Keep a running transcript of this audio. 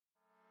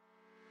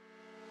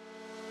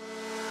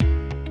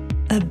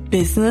a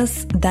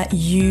business that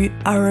you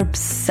are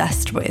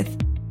obsessed with,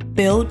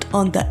 built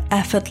on the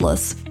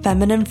effortless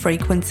feminine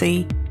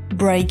frequency,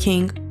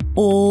 breaking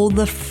all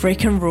the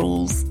freaking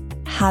rules,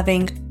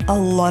 having a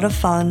lot of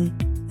fun,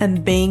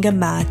 and being a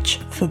match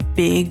for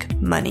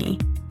big money.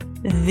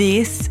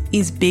 This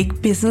is Big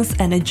Business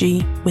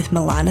Energy with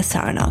Milana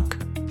Saranak.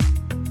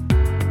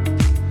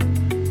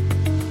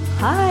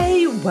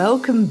 Hi,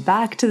 welcome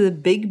back to the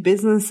Big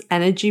Business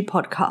Energy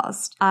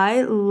podcast.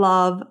 I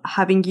love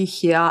having you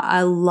here.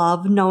 I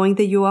love knowing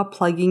that you are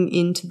plugging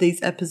into these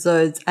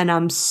episodes, and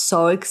I'm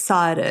so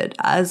excited,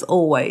 as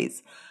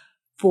always,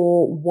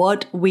 for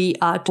what we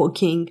are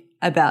talking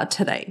about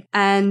today.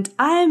 And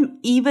I'm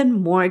even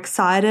more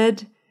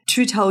excited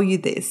to tell you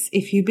this.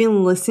 If you've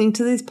been listening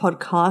to this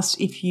podcast,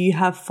 if you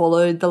have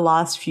followed the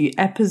last few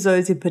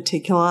episodes in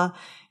particular,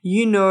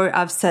 you know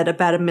I've said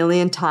about 1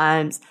 million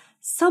times,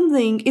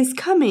 something is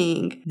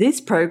coming.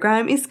 This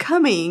program is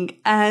coming.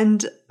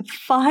 And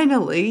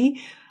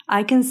finally,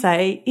 I can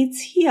say it's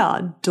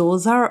here.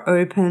 Doors are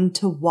open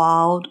to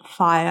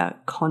wildfire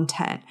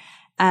content.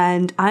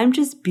 And I'm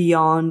just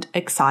beyond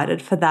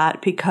excited for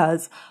that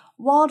because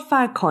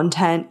wildfire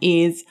content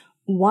is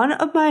one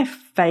of my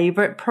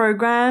favorite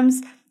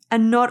programs.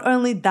 And not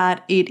only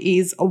that, it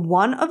is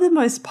one of the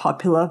most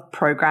popular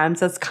programs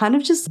that's kind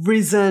of just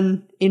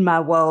risen in my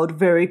world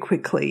very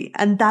quickly.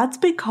 And that's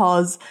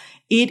because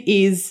it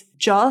is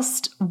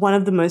just one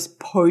of the most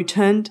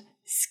potent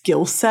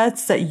skill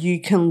sets that you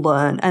can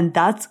learn, and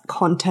that's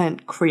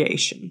content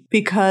creation.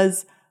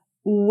 Because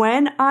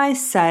when I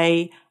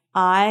say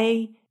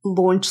I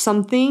launch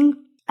something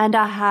and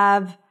I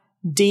have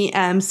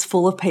DMs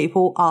full of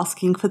people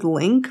asking for the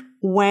link,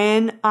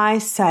 when I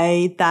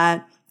say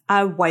that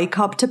I wake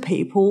up to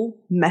people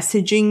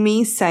messaging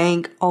me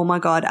saying, oh my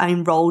God, I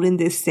enrolled in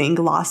this thing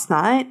last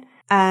night,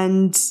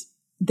 and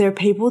they're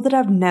people that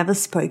I've never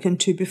spoken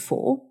to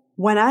before.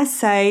 When I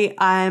say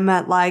I'm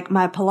at like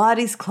my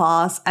Pilates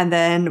class and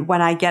then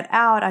when I get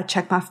out, I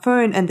check my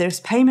phone and there's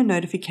payment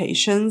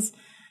notifications,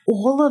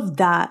 all of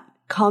that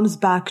comes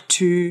back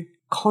to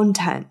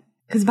content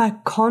because my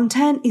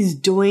content is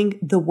doing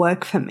the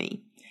work for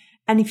me.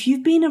 And if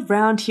you've been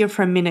around here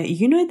for a minute,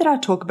 you know that I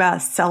talk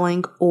about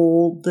selling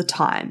all the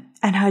time.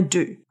 And I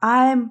do.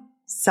 I'm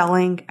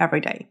selling every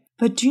day.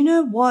 But do you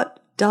know what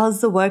does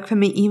the work for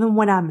me even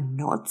when I'm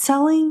not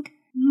selling?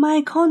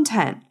 My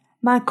content.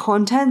 My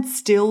content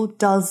still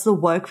does the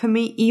work for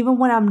me even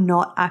when I'm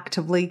not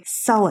actively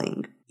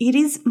selling. It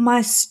is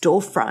my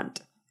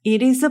storefront.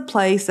 It is a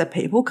place that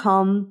people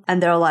come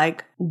and they're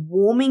like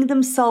warming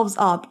themselves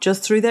up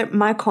just through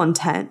my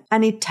content.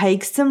 And it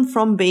takes them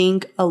from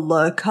being a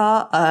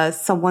lurker,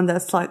 someone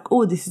that's like,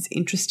 oh, this is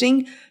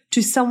interesting,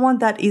 to someone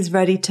that is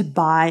ready to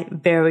buy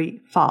very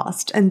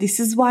fast. And this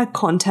is why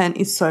content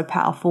is so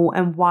powerful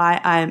and why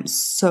I'm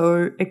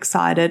so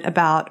excited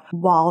about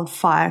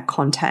wildfire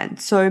content.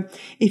 So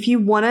if you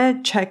want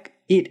to check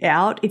it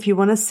out, if you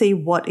want to see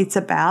what it's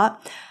about,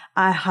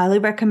 I highly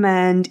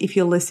recommend, if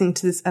you're listening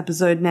to this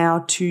episode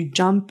now, to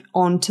jump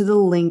onto the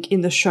link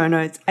in the show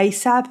notes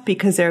ASAP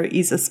because there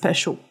is a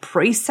special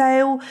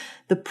pre-sale.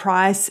 The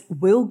price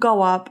will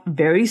go up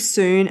very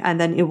soon and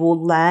then it will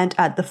land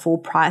at the full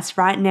price.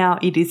 Right now,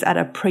 it is at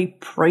a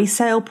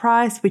pre-sale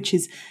price, which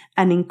is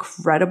an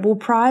incredible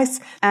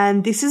price.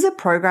 And this is a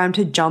program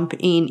to jump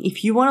in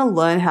if you want to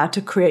learn how to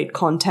create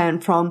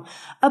content from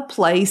a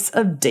place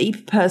of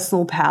deep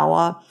personal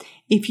power.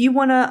 If you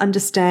want to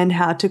understand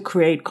how to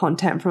create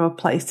content from a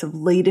place of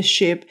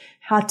leadership,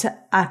 how to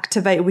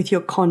activate with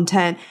your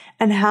content,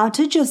 and how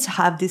to just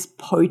have this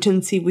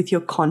potency with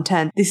your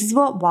content, this is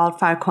what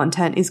wildfire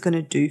content is going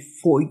to do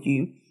for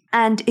you.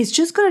 And it's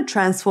just going to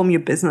transform your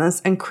business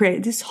and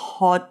create this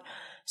hot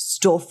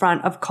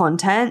storefront of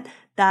content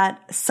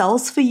that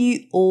sells for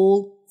you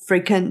all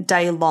freaking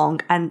day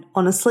long. And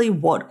honestly,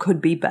 what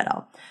could be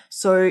better?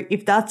 So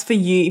if that's for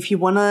you, if you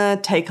want to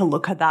take a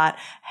look at that,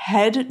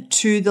 head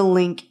to the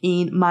link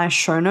in my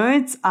show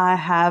notes. I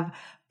have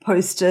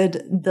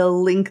posted the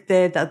link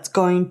there that's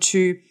going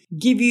to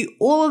give you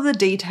all of the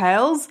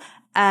details.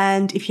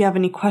 And if you have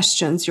any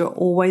questions, you're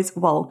always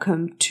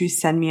welcome to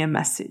send me a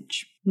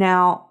message.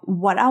 Now,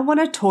 what I want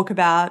to talk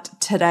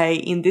about today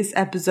in this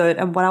episode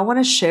and what I want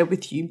to share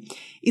with you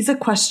is a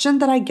question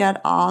that I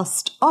get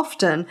asked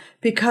often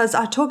because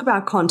I talk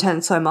about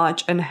content so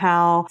much and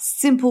how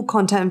simple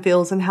content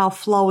feels and how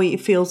flowy it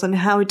feels and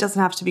how it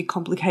doesn't have to be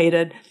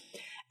complicated.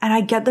 And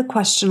I get the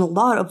question a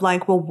lot of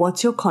like, well,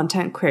 what's your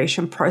content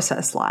creation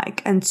process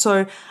like? And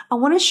so I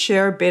want to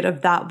share a bit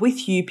of that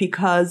with you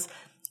because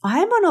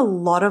I'm on a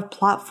lot of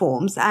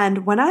platforms.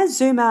 And when I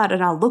zoom out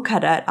and I look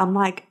at it, I'm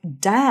like,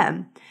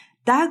 damn,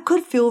 that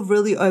could feel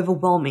really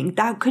overwhelming.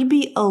 That could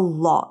be a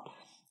lot.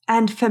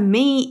 And for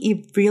me,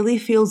 it really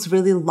feels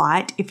really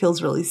light. It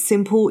feels really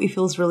simple. It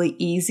feels really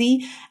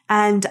easy.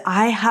 And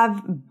I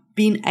have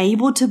been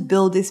able to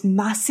build this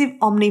massive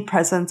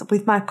omnipresence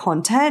with my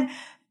content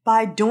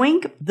by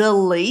doing the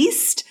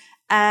least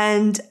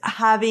and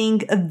having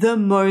the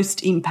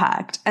most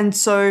impact. And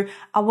so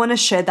I want to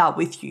share that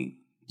with you.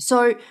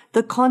 So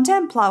the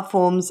content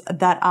platforms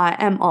that I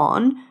am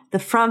on, the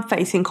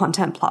front-facing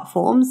content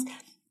platforms,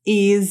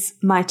 is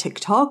my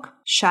TikTok.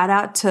 Shout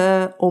out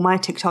to all my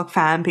TikTok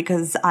fam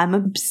because I'm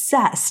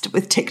obsessed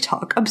with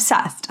TikTok.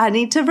 Obsessed. I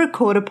need to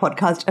record a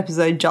podcast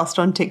episode just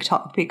on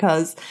TikTok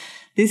because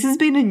this has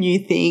been a new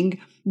thing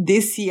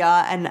this year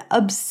and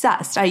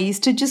obsessed. I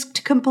used to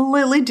just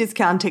completely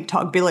discount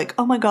TikTok, be like,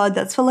 oh my God,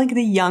 that's for like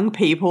the young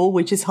people,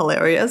 which is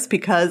hilarious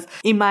because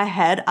in my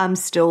head, I'm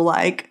still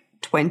like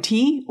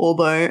 20,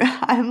 although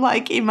I'm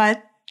like in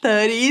my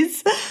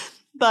 30s.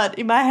 But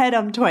in my head,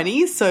 I'm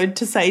 20. So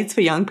to say it's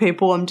for young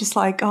people, I'm just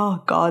like,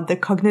 oh God, the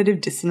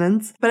cognitive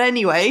dissonance. But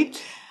anyway,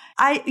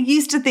 I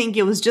used to think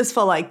it was just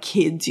for like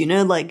kids, you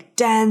know, like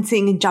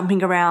dancing and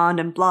jumping around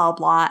and blah,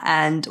 blah.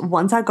 And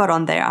once I got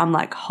on there, I'm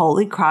like,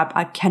 holy crap,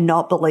 I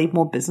cannot believe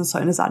more business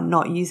owners are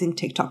not using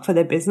TikTok for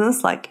their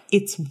business. Like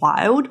it's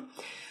wild.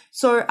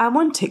 So I'm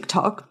on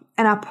TikTok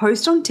and I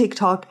post on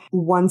TikTok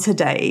once a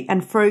day.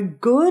 And for a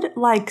good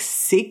like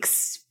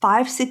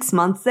 5-6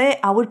 months there,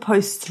 I would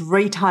post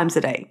 3 times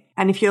a day.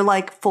 And if you're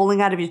like falling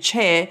out of your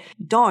chair,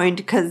 don't,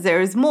 because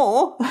there is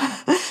more.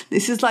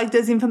 This is like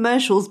those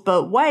infomercials,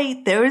 but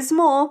wait, there is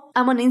more.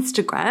 I'm on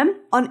Instagram.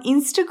 On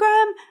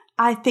Instagram,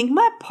 I think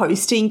my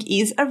posting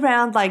is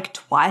around like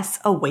twice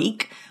a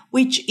week,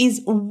 which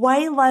is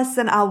way less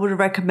than I would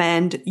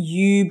recommend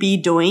you be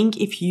doing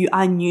if you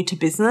are new to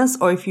business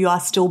or if you are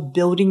still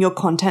building your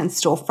content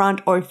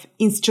storefront or if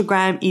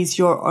Instagram is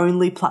your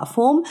only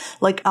platform.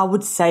 Like I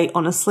would say,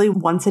 honestly,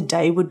 once a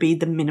day would be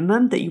the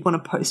minimum that you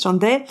want to post on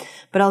there.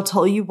 But I'll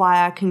tell you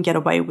why I can get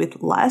away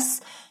with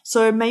less.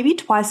 So maybe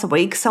twice a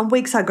week. Some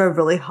weeks I go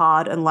really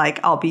hard and like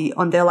I'll be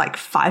on there like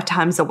 5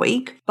 times a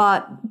week,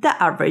 but the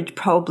average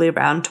probably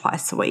around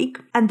twice a week.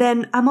 And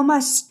then I'm on my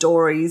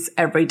stories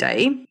every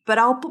day, but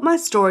I'll put my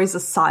stories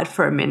aside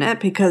for a minute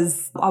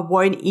because I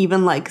won't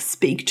even like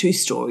speak to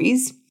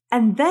stories.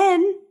 And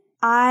then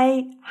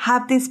I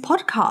have this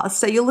podcast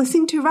that you're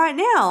listening to right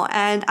now,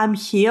 and I'm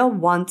here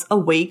once a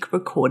week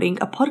recording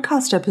a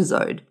podcast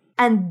episode.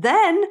 And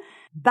then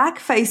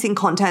back-facing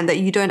content that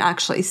you don't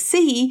actually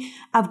see,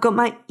 I've got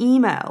my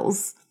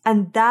emails,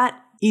 and that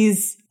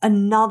is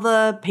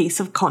another piece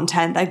of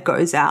content that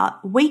goes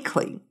out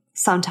weekly,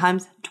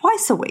 sometimes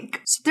twice a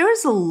week. So there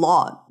is a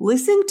lot.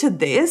 Listening to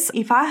this,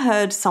 if I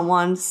heard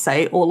someone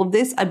say all of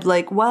this, I'd be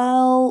like,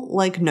 well,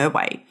 like no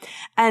way.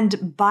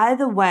 And by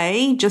the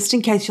way, just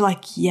in case you're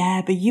like,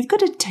 yeah, but you've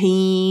got a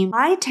team,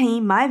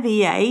 my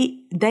VA,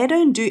 they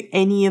don't do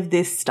any of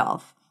this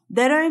stuff.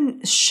 They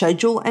don't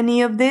schedule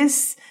any of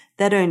this.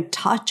 They don't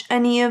touch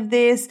any of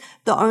this.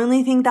 The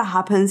only thing that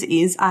happens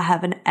is I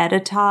have an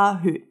editor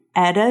who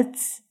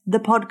edits the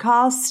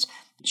podcast.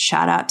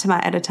 Shout out to my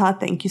editor.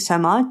 Thank you so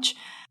much.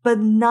 But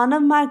none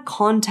of my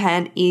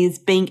content is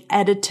being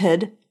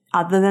edited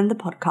other than the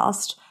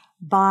podcast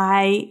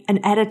by an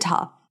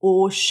editor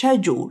or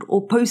scheduled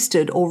or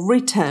posted or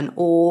written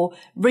or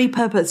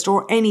repurposed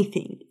or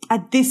anything.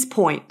 At this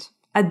point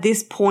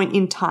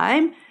in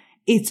time,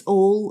 it's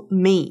all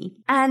me.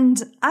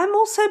 And I'm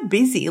also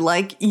busy.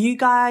 Like you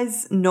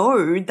guys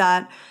know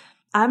that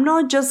I'm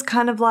not just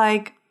kind of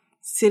like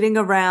sitting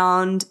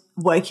around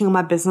working on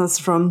my business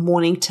from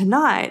morning to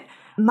night.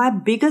 My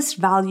biggest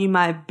value,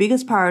 my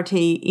biggest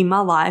priority in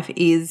my life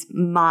is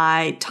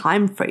my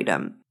time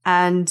freedom.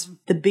 And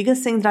the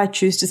biggest thing that I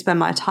choose to spend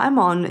my time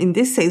on in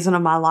this season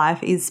of my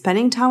life is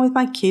spending time with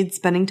my kids,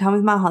 spending time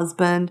with my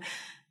husband,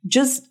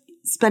 just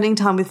spending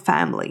time with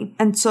family.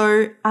 And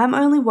so I'm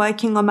only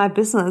working on my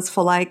business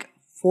for like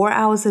 4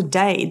 hours a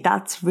day.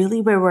 That's really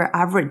where we're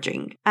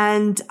averaging.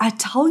 And I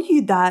tell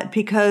you that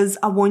because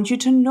I want you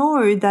to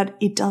know that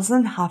it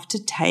doesn't have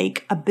to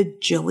take a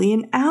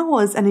bajillion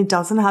hours and it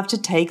doesn't have to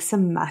take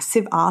some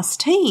massive ass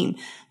team.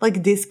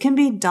 Like this can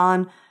be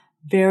done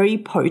very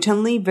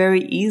potently,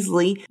 very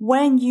easily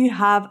when you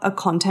have a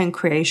content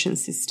creation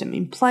system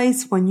in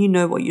place, when you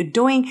know what you're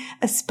doing,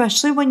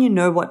 especially when you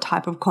know what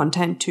type of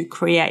content to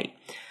create.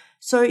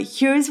 So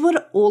here's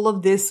what all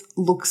of this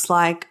looks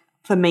like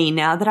for me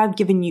now that I've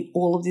given you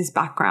all of this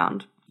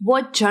background.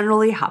 What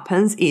generally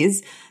happens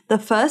is the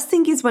first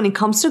thing is when it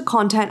comes to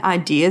content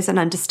ideas and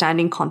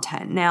understanding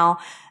content. Now,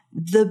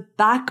 the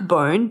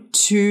backbone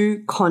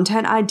to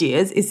content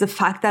ideas is the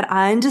fact that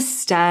I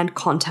understand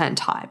content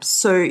types.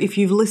 So if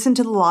you've listened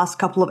to the last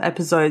couple of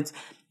episodes,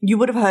 you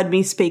would have heard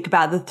me speak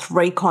about the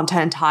 3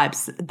 content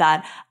types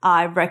that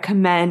I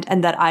recommend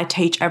and that I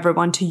teach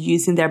everyone to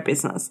use in their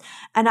business.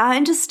 And I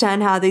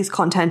understand how these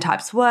content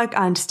types work.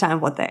 I understand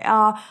what they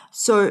are.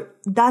 So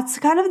that's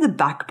kind of the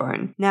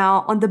backbone.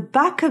 Now, on the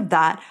back of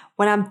that,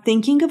 when I'm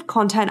thinking of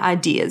content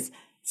ideas,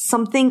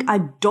 something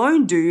I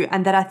don't do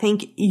and that I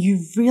think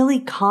you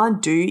really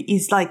can't do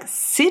is like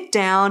sit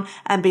down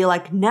and be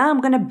like, now I'm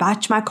going to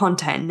batch my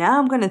content. Now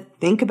I'm going to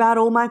think about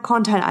all my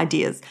content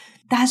ideas.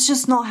 That's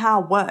just not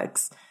how it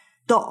works.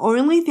 The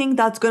only thing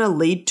that's going to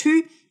lead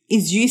to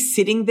is you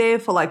sitting there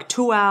for like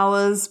 2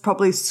 hours,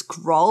 probably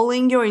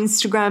scrolling your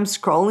Instagram,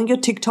 scrolling your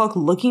TikTok,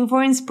 looking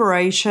for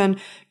inspiration,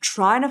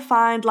 trying to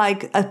find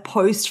like a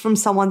post from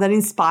someone that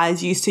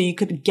inspires you so you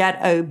could get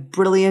a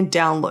brilliant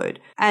download.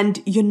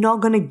 And you're not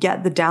going to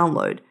get the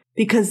download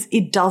because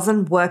it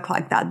doesn't work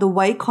like that. The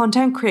way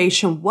content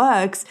creation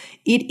works,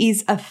 it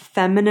is a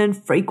feminine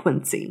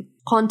frequency.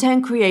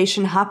 Content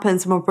creation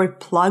happens when we're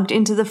plugged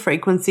into the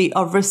frequency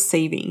of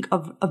receiving,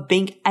 of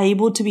being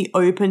able to be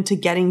open to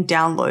getting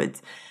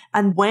downloads.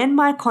 And when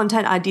my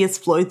content ideas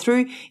flow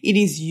through, it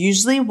is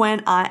usually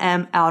when I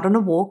am out on a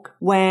walk,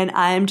 when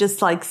I am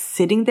just like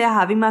sitting there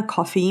having my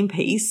coffee in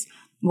peace,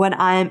 when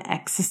I am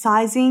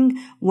exercising,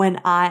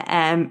 when I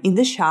am in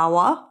the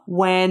shower,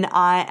 when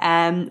I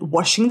am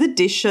washing the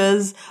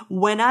dishes,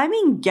 when I'm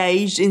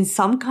engaged in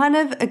some kind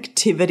of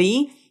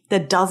activity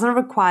that doesn't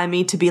require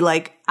me to be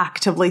like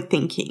actively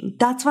thinking.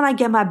 That's when I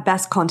get my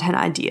best content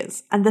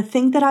ideas. And the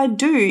thing that I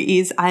do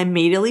is I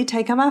immediately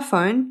take out my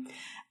phone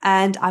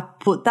and I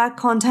put that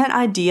content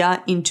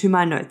idea into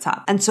my notes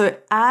app. And so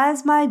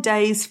as my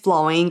day is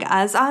flowing,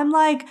 as I'm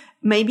like,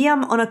 maybe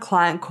I'm on a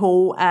client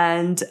call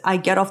and I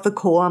get off the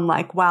call, I'm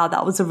like, wow,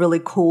 that was a really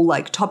cool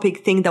like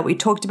topic thing that we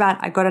talked about.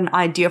 I got an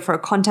idea for a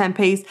content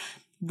piece.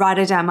 Write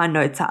it down my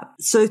notes app.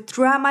 So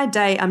throughout my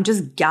day, I'm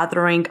just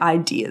gathering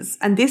ideas.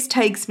 And this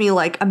takes me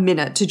like a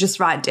minute to just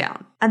write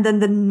down. And then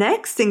the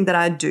next thing that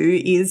I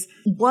do is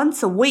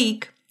once a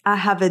week, I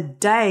have a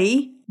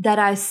day that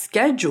I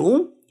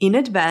schedule in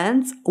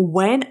advance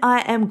when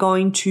I am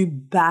going to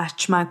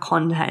batch my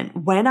content,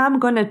 when I'm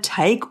going to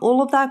take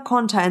all of that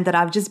content that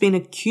I've just been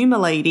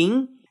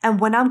accumulating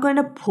and when I'm going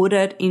to put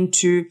it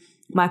into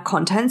my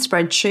content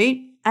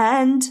spreadsheet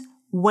and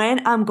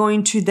when I'm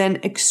going to then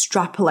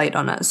extrapolate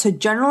on it. So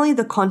generally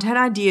the content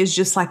idea is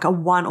just like a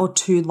 1 or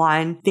 2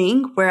 line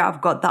thing where I've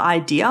got the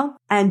idea.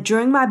 And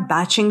during my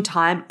batching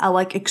time, I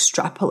like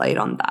extrapolate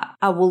on that.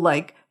 I will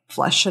like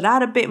flesh it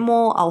out a bit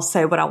more. I'll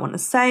say what I want to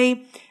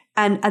say.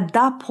 And at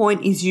that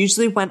point is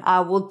usually when I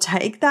will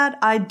take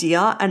that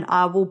idea and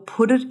I will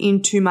put it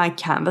into my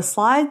Canva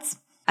slides.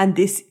 And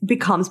this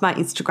becomes my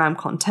Instagram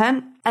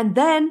content. And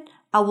then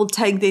I will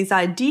take these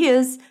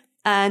ideas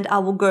and I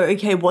will go,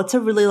 okay, what's a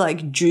really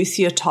like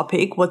juicier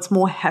topic? What's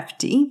more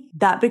hefty?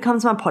 That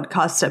becomes my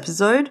podcast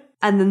episode.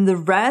 And then the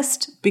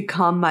rest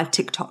become my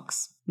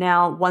TikToks.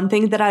 Now, one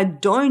thing that I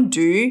don't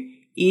do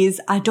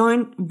is I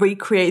don't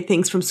recreate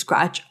things from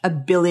scratch a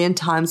billion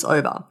times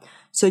over.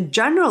 So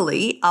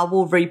generally, I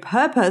will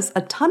repurpose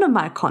a ton of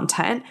my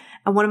content.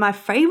 And one of my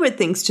favorite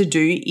things to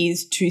do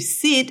is to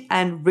sit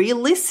and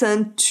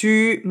re-listen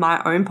to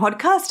my own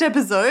podcast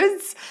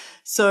episodes.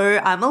 So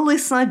I'm a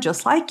listener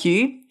just like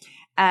you.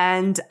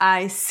 And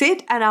I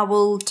sit and I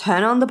will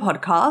turn on the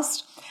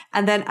podcast.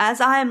 And then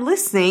as I am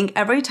listening,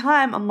 every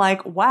time I'm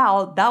like,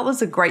 wow, that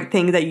was a great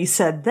thing that you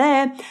said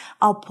there.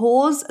 I'll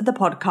pause the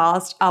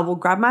podcast. I will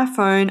grab my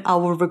phone. I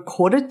will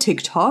record a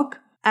TikTok.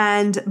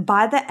 And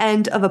by the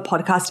end of a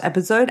podcast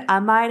episode, I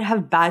might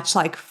have batched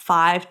like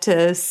 5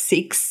 to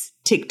 6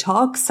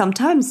 TikToks,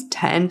 sometimes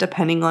 10,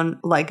 depending on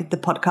like the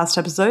podcast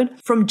episode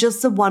from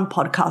just the one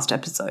podcast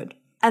episode.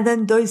 And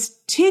then those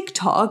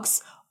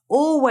TikToks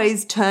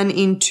always turn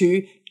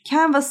into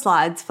Canva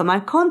slides for my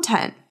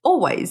content.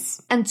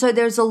 Always. And so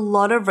there's a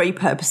lot of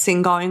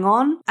repurposing going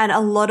on and a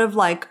lot of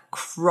like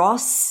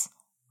cross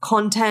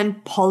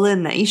content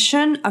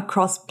pollination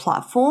across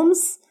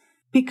platforms.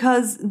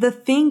 Because the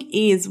thing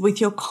is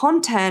with your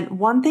content,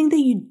 one thing that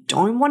you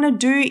don't want to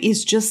do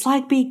is just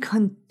like be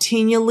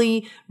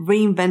continually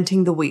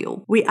reinventing the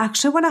wheel. We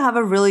actually want to have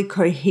a really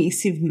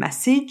cohesive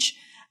message,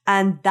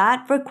 and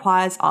that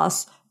requires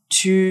us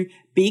to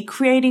be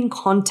creating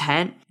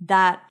content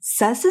that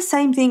says the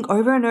same thing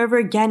over and over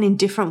again in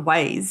different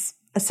ways,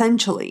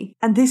 essentially.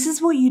 And this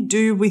is what you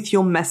do with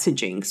your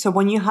messaging. So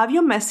when you have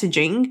your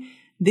messaging,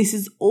 this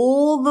is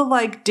all the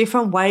like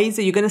different ways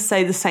that you're going to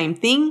say the same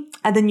thing.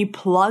 And then you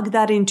plug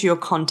that into your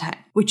content,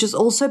 which is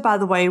also, by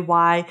the way,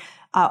 why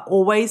I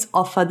always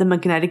offer the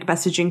Magnetic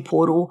Messaging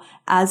Portal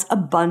as a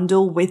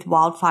bundle with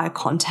Wildfire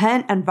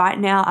content. And right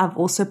now I've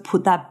also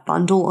put that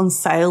bundle on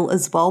sale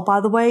as well, by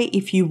the way,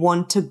 if you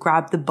want to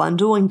grab the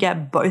bundle and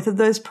get both of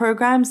those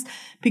programs,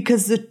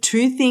 because the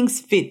two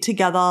things fit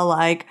together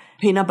like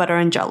peanut butter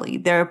and jelly.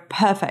 They're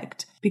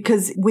perfect.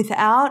 Because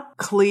without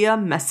clear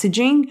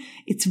messaging,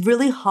 it's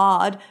really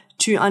hard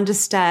to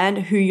understand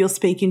who you're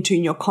speaking to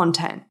in your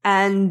content.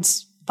 And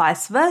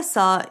vice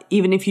versa,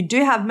 even if you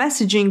do have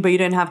messaging but you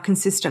don't have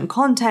consistent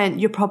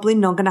content, you're probably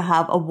not going to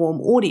have a warm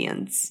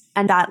audience.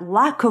 And that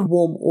lack of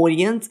warm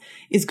audience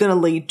is going to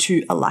lead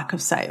to a lack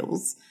of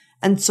sales.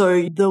 And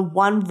so the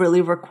one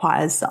really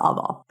requires the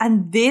other.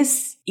 And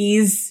this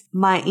is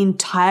my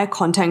entire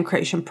content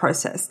creation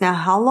process. Now,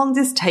 how long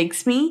this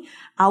takes me,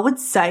 I would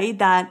say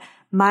that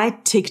my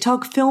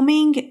TikTok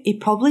filming,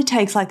 it probably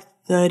takes like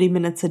 30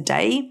 minutes a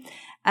day.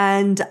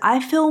 And I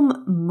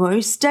film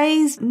most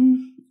days,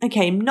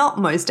 not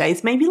most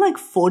days, maybe like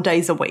 4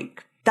 days a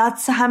week.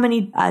 that's how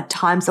many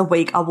times a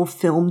week I will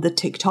film the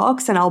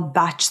TikToks and I'll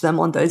batch them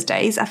on those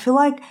days. I feel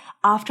like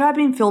after I've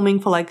been filming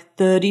for like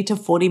 30 to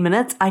 40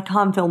 minutes, I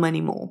can't film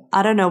anymore.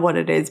 I don't know what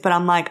it is, but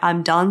I'm like,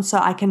 I'm done. So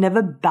I can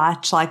never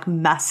batch like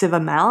massive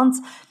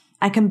amounts.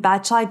 I can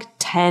batch like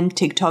 10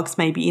 TikToks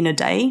maybe in a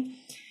day.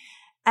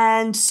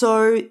 And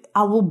so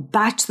I will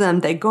batch them.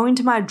 They go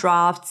into my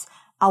drafts.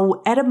 I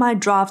will edit my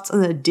drafts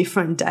on a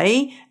different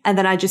day. And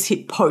then I just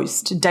hit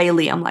post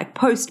daily. I'm like,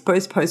 post.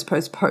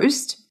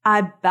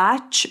 I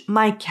batch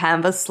my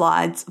Canva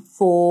slides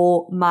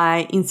for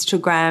my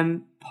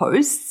Instagram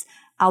posts.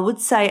 I would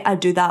say I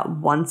do that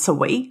once a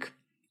week.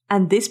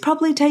 And this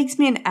probably takes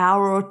me an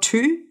hour or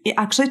two. It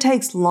actually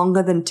takes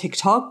longer than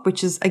TikTok,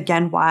 which is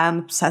again why I'm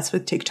obsessed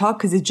with TikTok,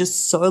 because it's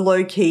just so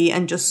low key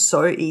and just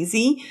so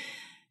easy.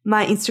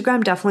 My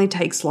Instagram definitely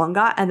takes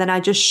longer, and then I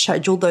just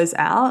schedule those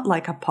out.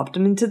 Like I pop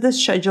them into the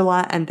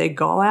scheduler and they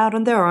go out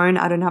on their own.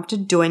 I don't have to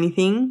do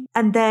anything.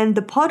 And then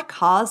the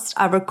podcast,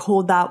 I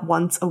record that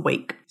once a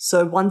week.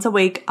 So once a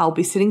week, I'll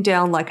be sitting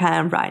down like I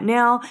am right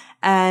now,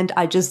 and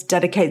I just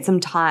dedicate some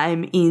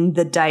time in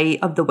the day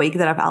of the week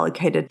that I've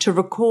allocated to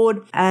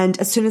record. And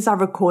as soon as I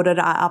record it,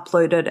 I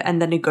upload it, and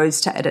then it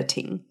goes to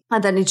editing.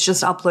 And then it's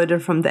just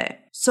uploaded from there.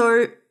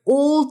 So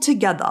all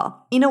together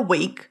in a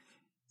week,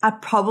 I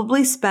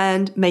probably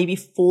spend maybe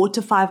 4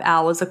 to 5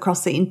 hours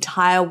across the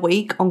entire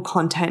week on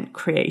content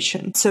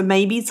creation. So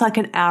maybe it's like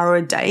an hour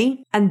a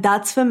day. And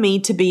that's for me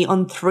to be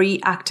on 3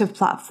 active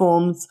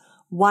platforms,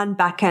 1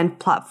 backend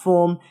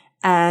platform,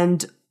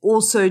 and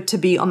also to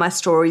be on my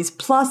stories.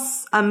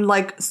 Plus I'm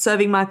like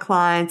serving my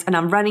clients, and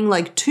I'm running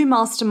like 2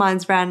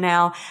 masterminds right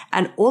now.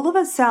 And all of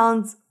it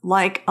sounds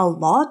like a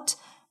lot,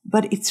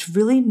 but it's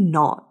really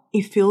not.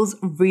 It feels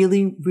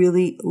really,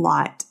 really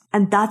light.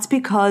 And that's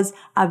because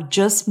I've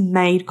just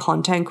made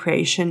content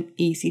creation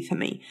easy for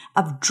me.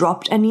 I've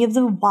dropped any of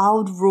the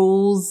wild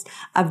rules.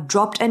 I've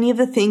dropped any of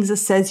the things that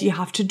says you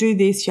have to do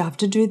this, you have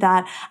to do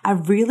that. I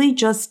really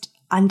just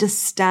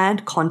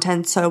understand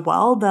content so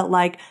well that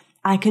like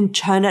I can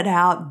churn it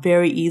out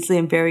very easily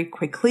and very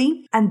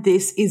quickly. And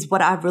this is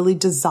what I really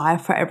desire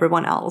for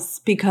everyone else,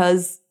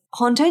 because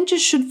content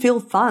just should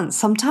feel fun.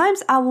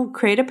 Sometimes I will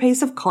create a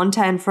piece of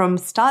content from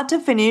start to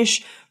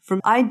finish,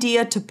 from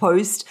idea to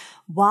post,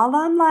 while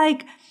I'm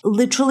like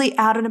literally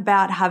out and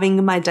about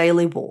having my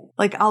daily walk.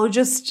 Like I'll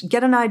just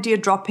get an idea,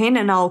 drop in,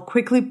 and I'll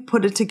quickly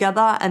put it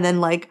together, and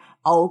then like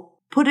I'll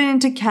put it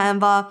into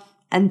Canva,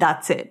 and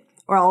that's it.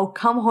 Or I'll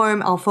come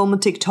home, I'll film a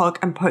TikTok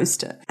and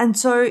post it. And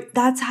so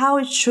that's how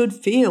it should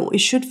feel. It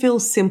should feel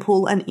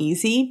simple and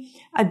easy.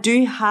 I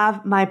do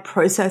have my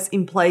process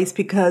in place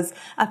because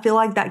I feel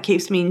like that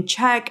keeps me in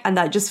check, and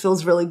that just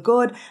feels really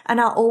good. And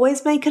I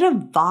always make it a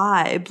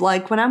vibe.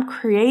 Like when I'm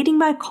creating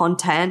my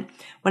content,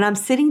 when I'm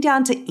sitting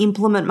down to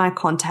implement my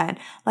content,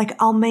 like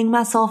I'll make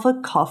myself a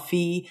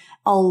coffee,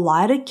 I'll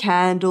light a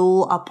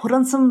candle, I'll put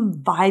on some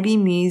vibey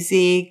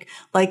music.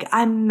 Like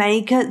I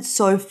make it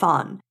so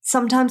fun.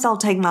 Sometimes I'll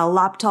take my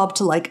laptop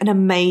to like an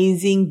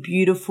amazing,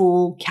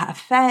 beautiful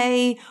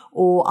cafe,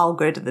 or I'll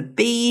go to the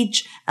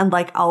beach and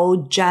like I'll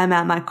jam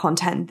out my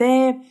content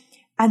there.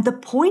 And the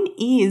point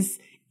is,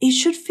 it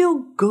should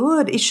feel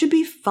good. It should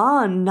be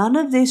fun. None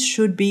of this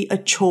should be a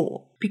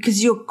chore,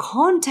 because your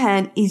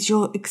content is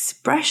your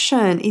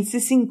expression. It's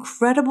this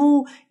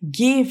incredible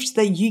gift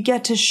that you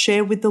get to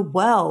share with the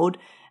world.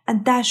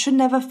 And that should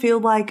never feel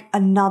like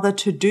another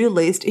to-do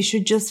list. It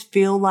should just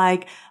feel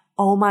like,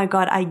 oh my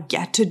God, I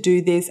get to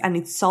do this and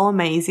it's so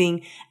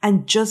amazing.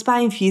 And just by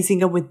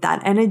infusing it with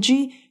that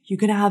energy, you're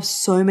going to have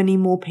so many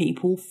more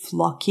people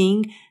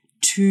flocking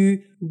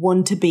to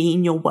want to be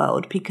in your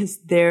world, because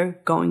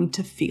they're going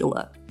to feel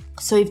it.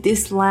 So if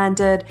this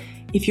landed,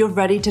 if you're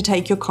ready to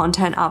take your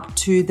content up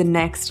to the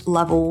next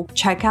level,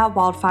 check out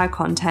Wildfire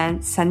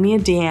Content, send me a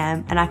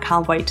DM, and I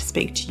can't wait to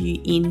speak to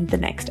you in the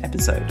next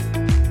episode.